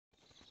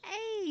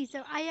Okay,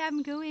 so I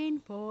am going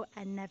for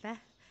another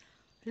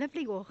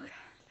lovely walk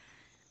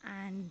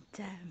and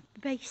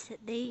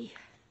basically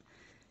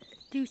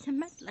do some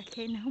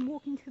mudlarking and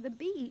walking to the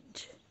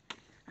beach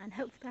and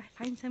hopefully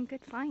I find some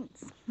good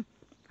finds.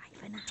 Bye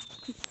for now.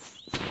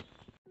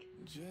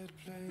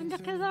 And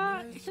look at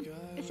that,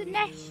 it's a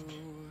nest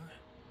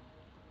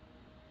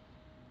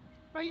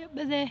right up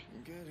there.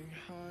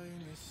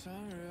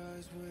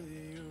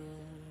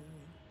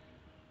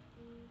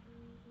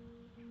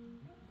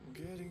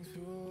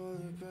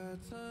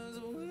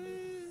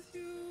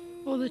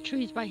 All the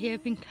trees by here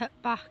have been cut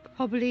back,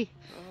 probably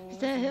because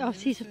there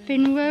obviously is a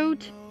thin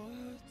road.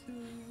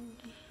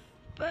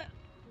 But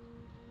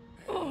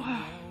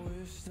oh,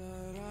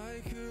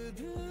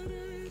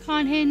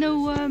 can't hear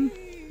no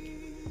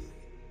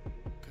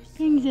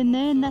things in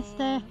there unless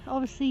they're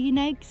obviously in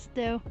eggs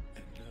still.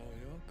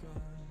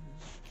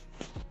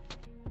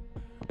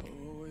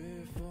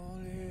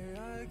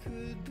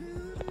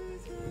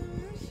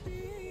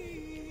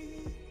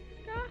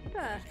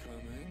 Scarpa.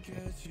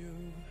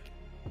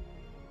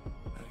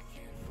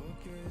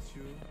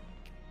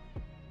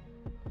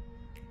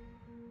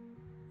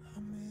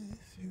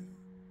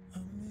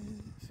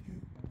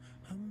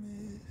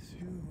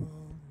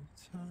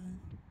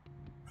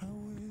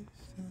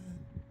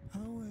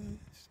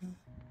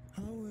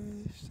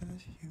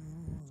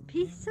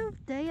 Peaceful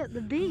day at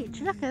the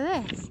beach. Look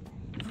at this.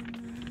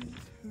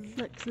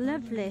 Looks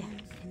lovely.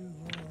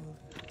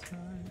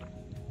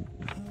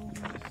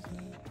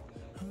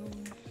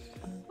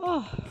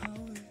 Oh,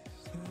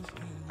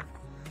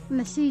 and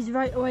the sea's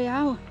right away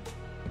out,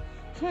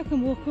 so I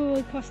can walk all the way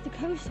across the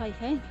coast. I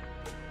think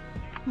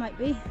might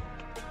be.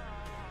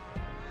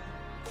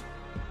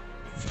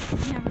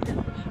 Let me have a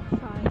little high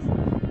five.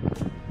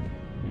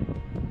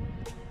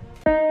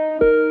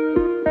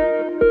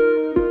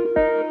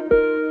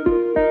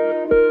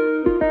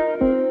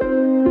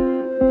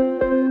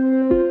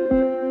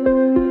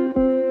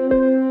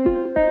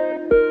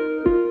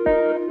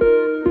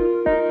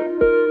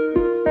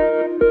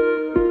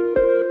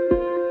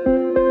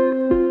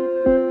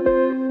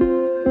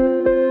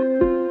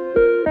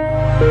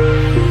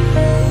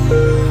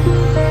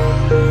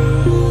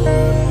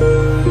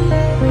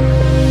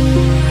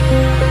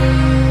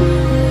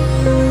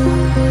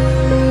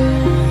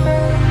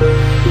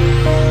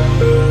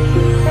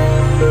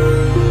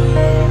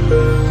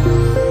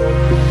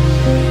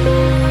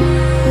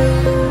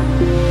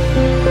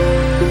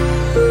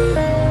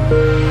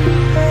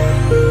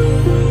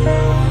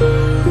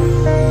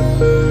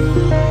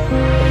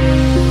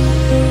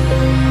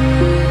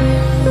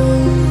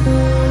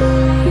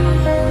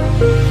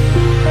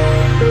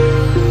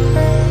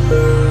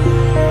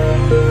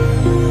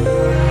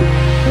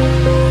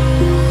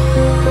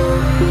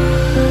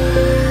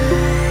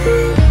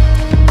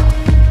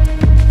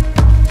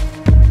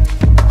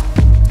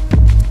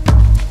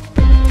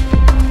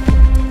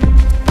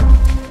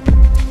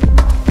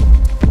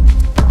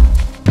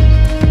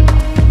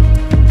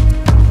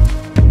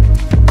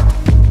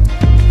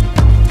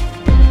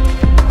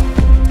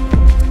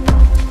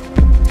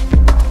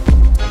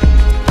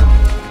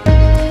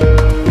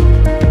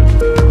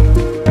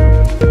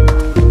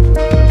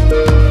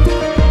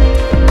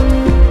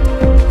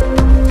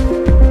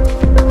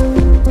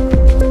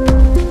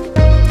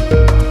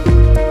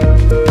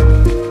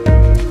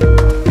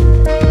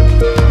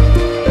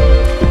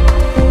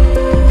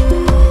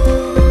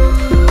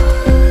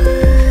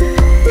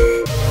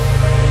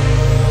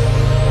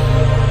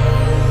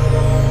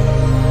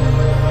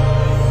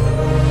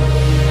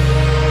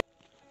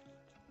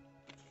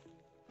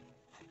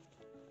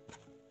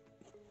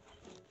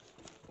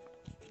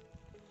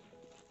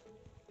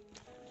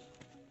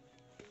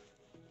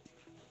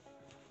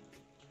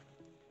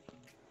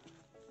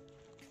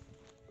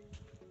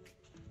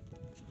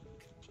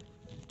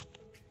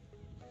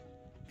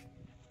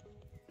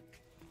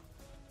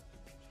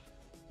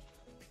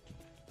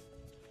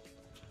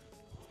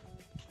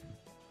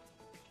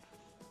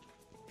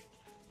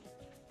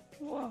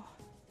 Whoa.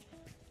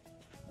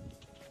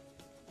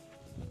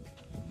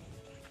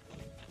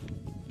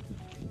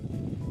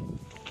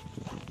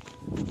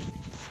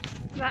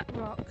 That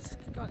rock's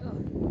got a...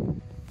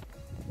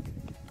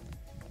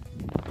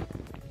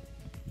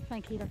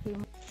 Thank you, Lucky.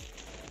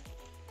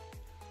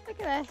 Look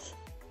at this.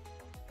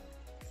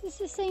 Is this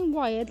the same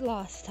wired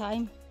last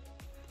time?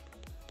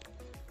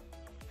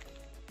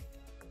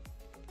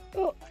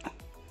 Oh.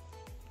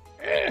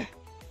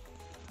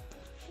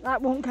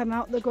 That won't come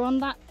out the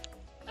ground.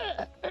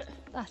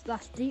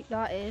 That's deep.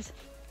 That is.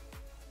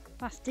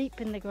 That's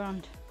deep in the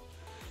ground.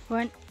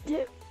 One,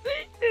 two.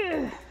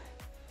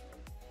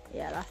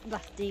 Yeah,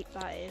 that's deep.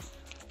 That is.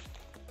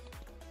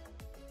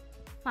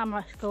 That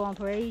must go on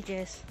for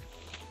ages.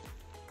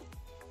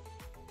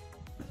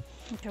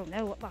 I don't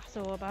know what that's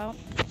all about.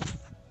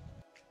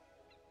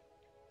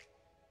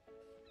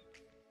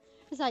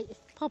 It's like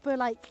proper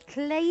like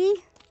clay.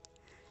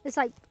 It's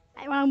like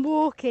when I'm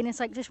walking, it's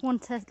like just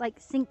want to like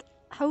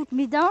hold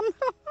me down.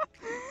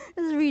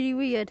 It's really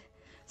weird.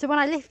 So when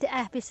I lift it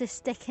up, it's just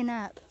sticking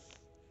up.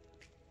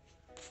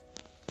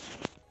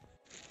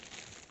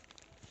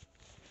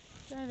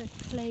 Very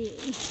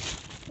clayey.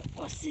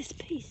 What's this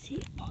piece here?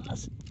 Oh,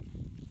 that's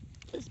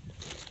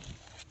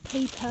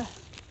paper.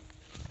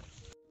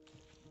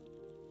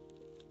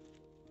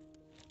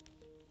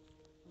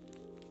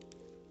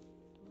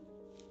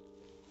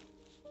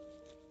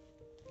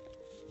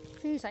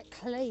 Feels like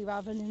clay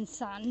rather than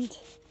sand.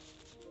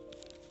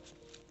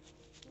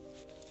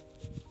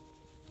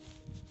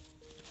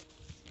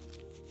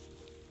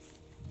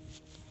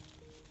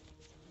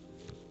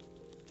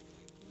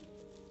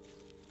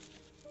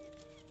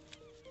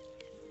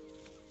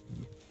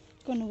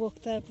 Gonna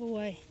walk the other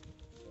way.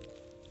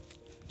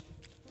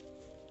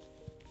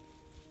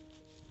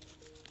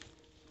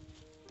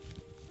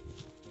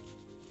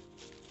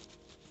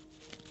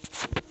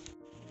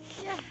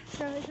 Yeah,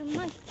 so it's a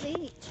nice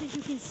beach, as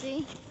you can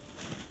see.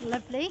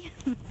 Lovely.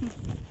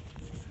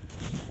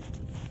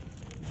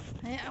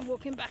 Yeah, I'm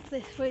walking back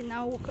this way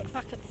now. Walk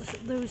back up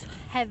those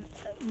heavy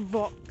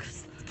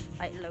rocks,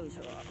 like loads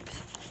of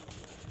rocks.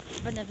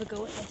 If I never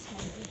go at this,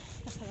 maybe.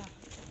 Look at that.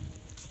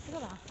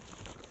 Look at that.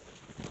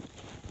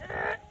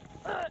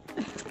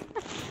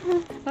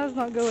 That's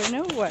not going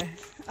nowhere.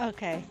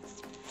 Okay,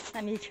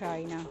 let me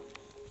try now.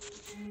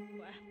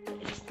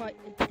 It's quite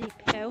a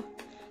deep hill.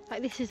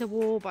 Like this is a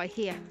wall by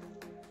here,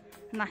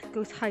 and that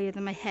goes higher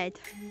than my head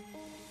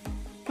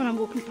when I'm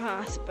walking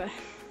past. But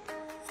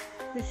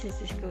this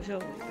goes all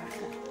the way back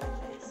up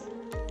like this.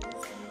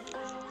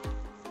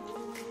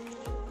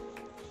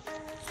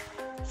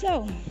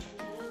 So,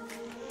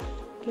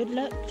 good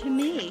luck to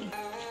me.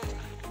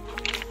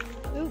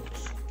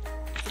 Oops.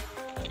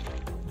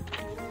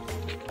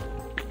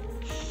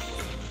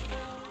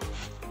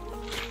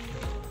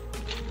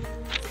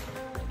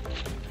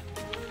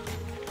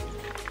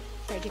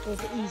 Try to go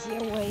the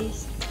easier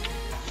ways.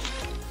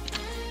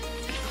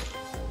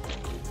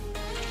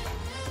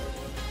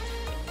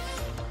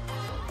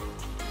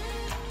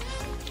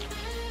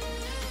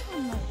 Oh,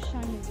 nice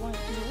shiny white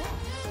rock.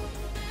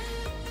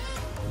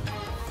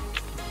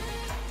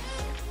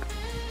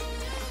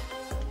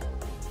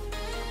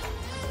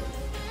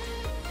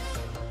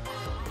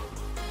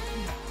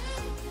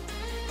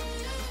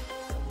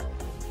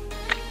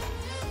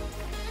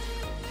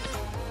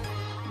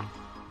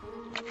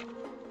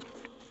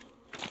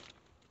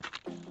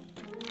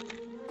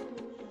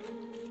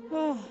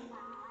 Oh.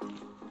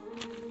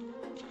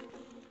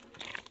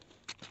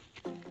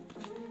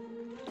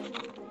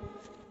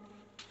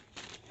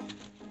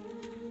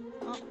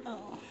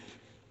 Uh-oh.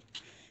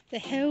 The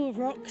hill of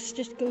rocks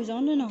just goes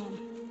on and on.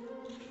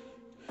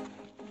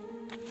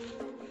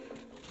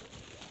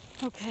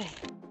 Okay.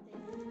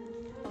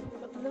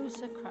 But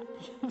loads of crap.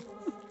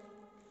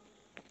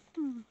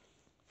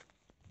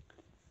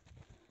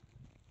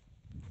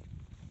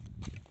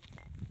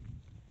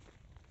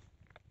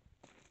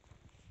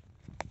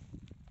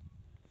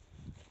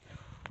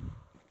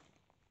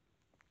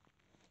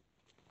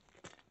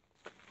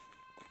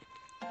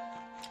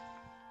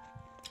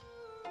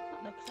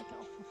 That looks like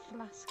off a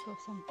flask or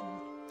something.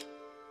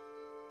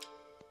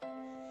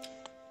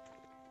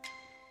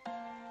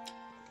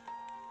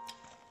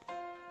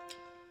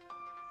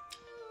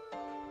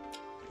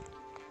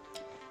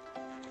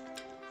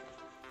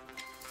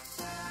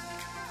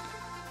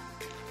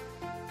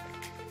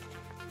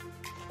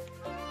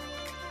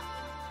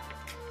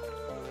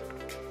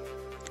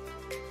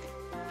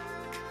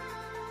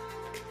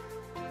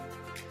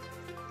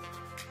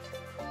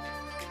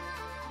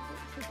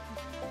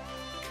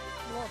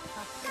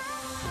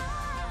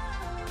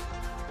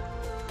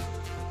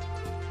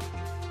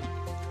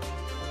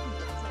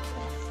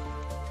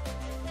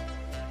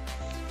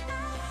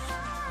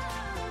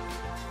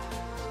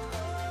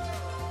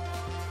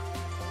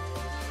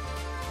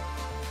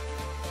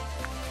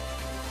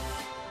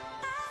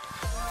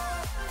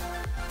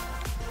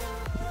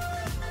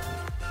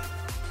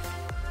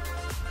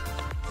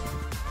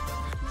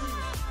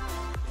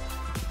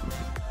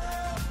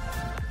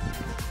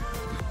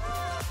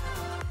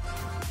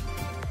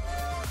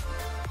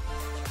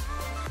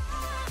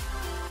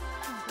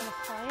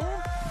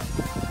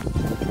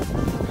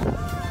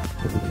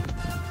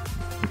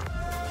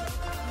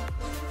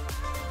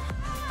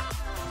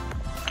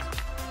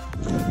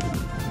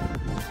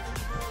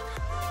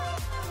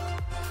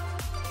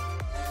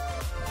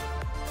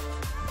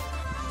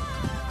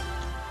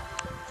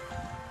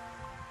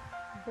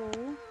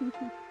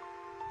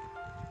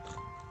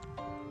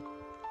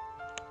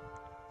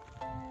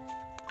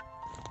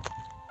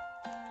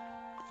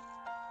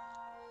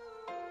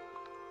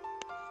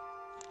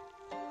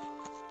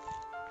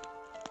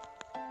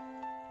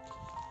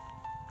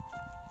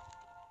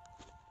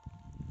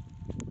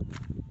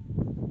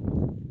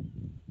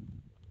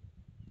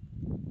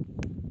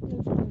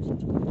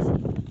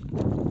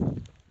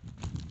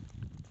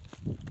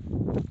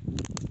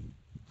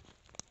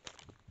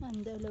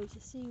 And loads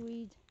of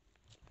seaweed.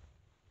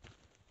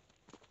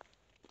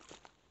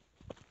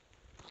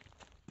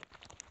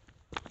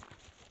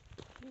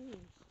 Jeez.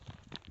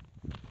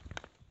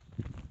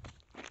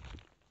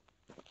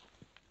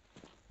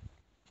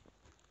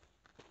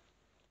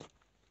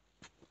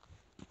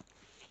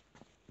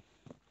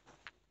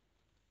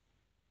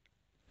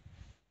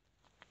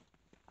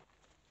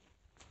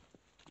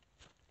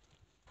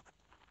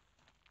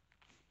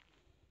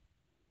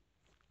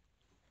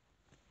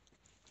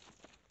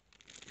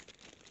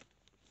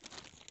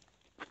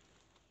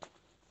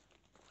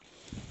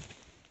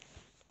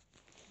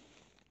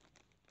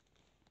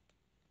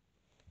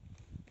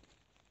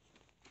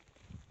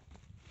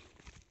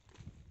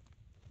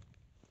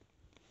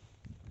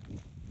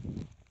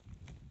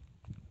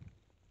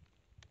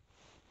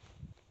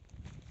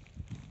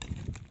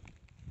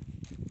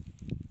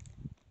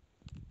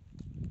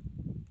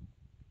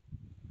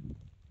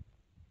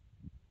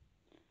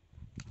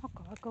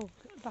 go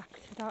back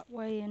to that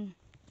way and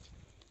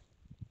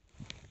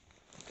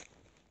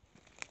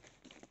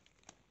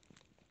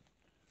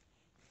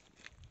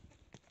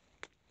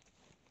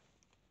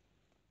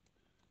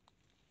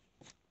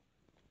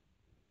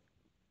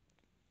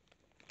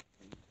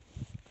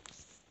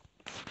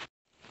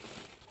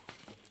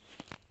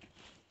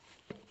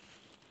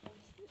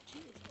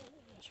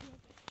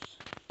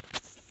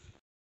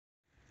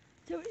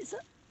so it's an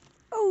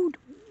old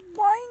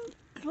wine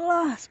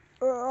glass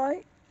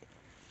right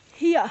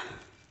here.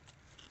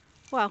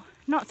 Well,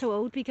 not so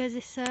old because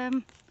it's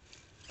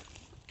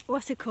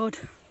what's it called?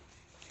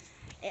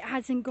 It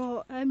hasn't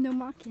got no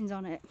markings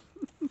on it.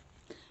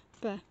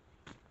 But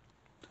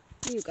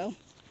there you go.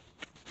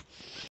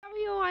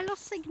 I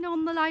lost signal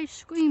on the live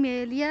stream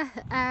earlier.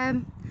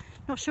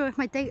 Not sure if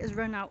my data's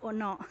run out or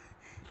not.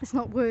 It's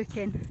not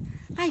working.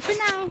 Bye for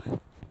now.